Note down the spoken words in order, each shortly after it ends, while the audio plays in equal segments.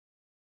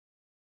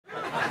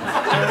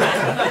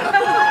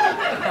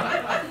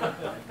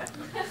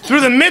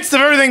through the midst of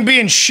everything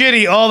being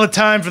shitty all the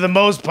time for the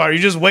most part, you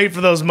just wait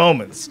for those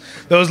moments.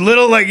 Those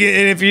little, like,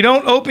 if you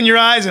don't open your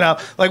eyes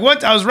enough. Like,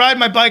 I was riding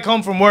my bike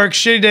home from work,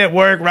 shitty day at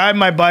work, riding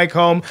my bike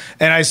home,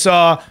 and I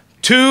saw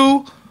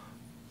two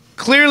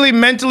clearly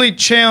mentally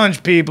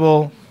challenged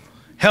people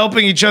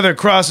helping each other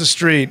cross the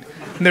street.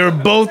 And they were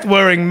both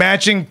wearing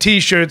matching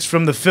t-shirts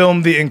from the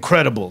film The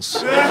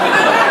Incredibles.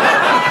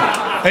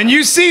 And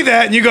you see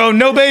that and you go,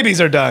 no babies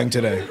are dying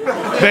today.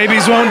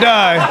 Babies won't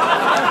die.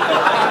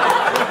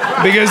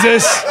 Because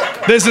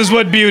this is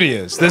what beauty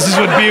is. This is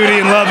what beauty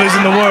and love is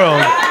in the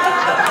world.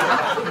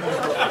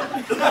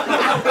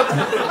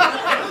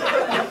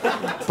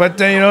 But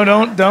you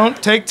know,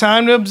 don't take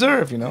time to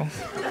observe. You know,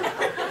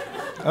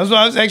 I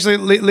was actually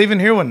leaving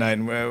here one night,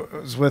 and it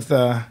was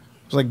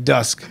like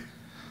dusk. I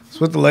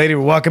was with the lady.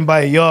 We're walking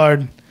by a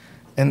yard,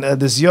 and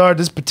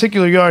this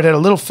particular yard had a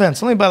little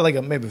fence, only about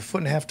like maybe a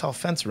 1.5 foot tall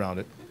fence around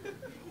it.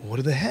 What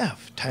do they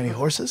have? Tiny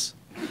horses?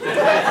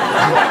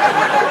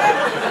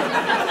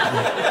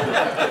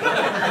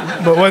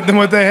 But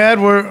what they had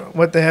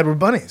were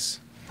bunnies,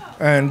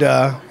 and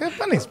yeah,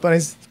 bunnies,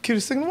 the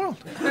cutest thing in the world.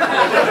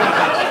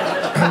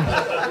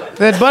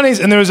 They had bunnies,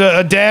 and there was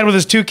a dad with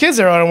his 2 kids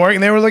there on work,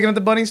 and they were looking at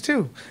the bunnies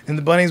too, and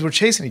the bunnies were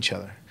chasing each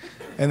other,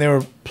 and they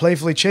were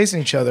playfully chasing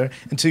each other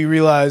until you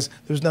realize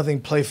there's nothing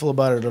playful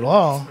about it at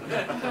all.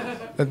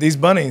 That these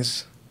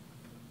bunnies,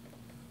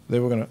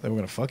 they were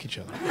gonna fuck each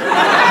other.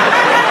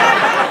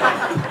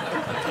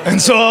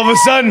 And so all of a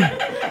sudden,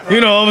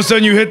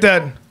 you hit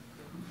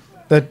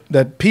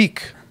that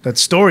peak, that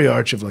story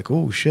arch of like,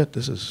 oh shit,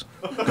 this is.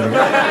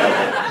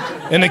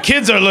 And the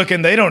kids are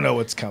looking, they don't know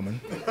what's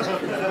coming.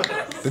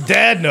 The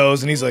dad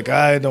knows, and he's like,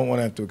 I don't want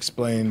to have to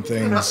explain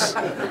things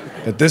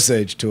at this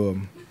age to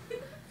him.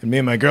 And me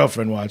and my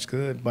girlfriend watch,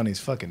 because bunnies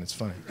fucking, it's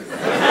funny.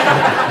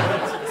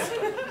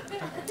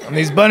 And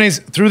these bunnies,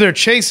 through their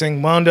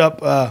chasing, wound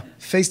up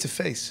face to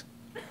face.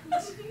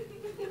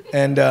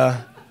 And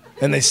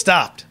they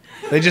stopped.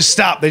 They just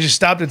stopped. They just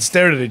stopped and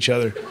stared at each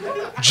other.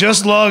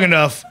 Just long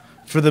enough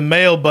for the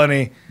male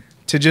bunny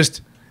to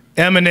just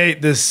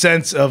emanate this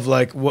sense of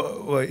like,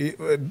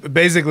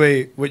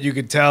 basically what you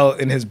could tell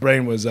in his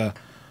brain was,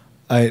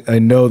 I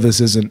know this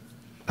isn't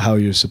how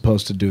you're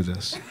supposed to do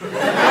this.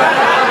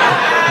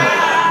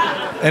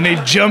 And he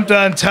jumped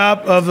on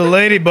top of the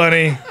lady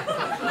bunny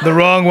the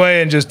wrong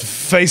way and just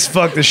face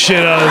fucked the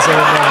shit out of this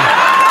other bunny.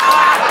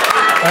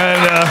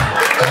 And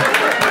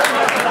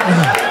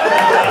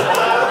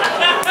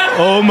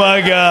oh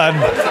my God.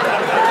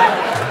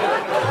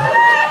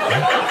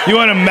 You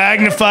want to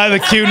magnify the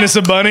cuteness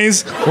of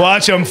bunnies?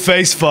 Watch them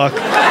face fuck.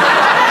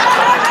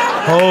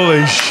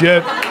 Holy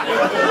shit.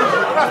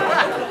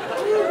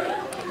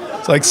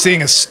 It's like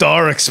seeing a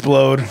star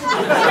explode. What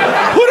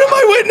am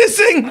I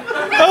witnessing?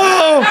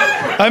 Oh,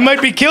 I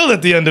might be killed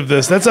at the end of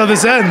this. That's how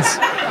this ends.